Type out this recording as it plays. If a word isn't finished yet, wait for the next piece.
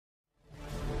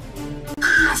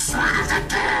afraid of the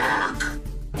dark?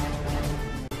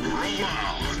 Roll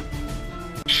out.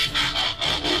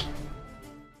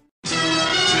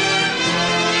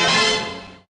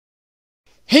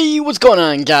 Hey, what's going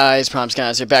on, guys?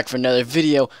 Skylanders here, back for another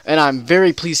video, and I'm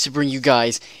very pleased to bring you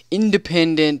guys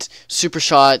independent super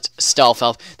shot stealth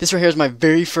elf. This right here is my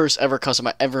very first ever custom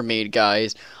I ever made,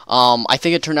 guys. I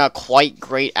think it turned out quite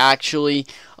great, actually.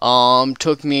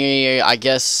 Took me, I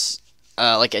guess,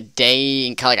 like a day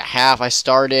and kind of like a half. I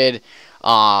started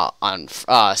on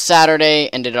Saturday,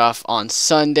 ended off on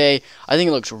Sunday. I think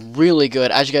it looks really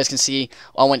good. As you guys can see,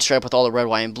 I went straight up with all the red,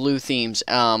 white, and blue themes.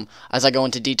 As I go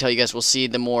into detail, you guys will see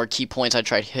the more key points I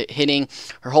tried hitting.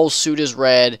 Her whole suit is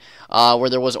red, where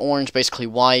there was orange, basically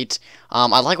white.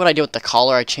 I like what I did with the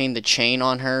collar. I chained the chain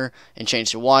on her and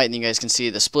changed to white, and you guys can see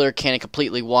the splitter cannon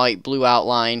completely white, blue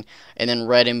outline, and then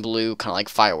red and blue, kind of like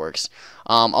fireworks.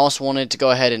 I also wanted to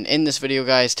go ahead and end this video,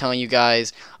 guys, telling you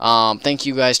guys, thank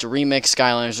you guys to PeRiiME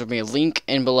Skylanders. There'll be a link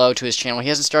in below to his channel. He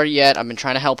hasn't started yet. I've been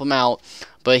trying to help him out,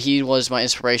 but he was my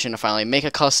inspiration to finally make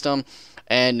a custom,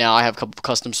 and now I have a couple of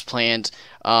customs planned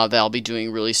that I'll be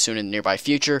doing really soon in the nearby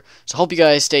future. So hope you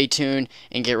guys stay tuned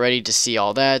and get ready to see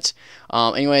all that.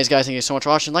 Anyways, guys, thank you so much for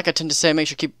watching. Like I tend to say, make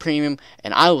sure to keep premium,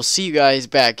 and I will see you guys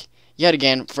back yet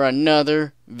again for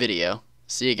another video.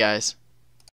 See you guys.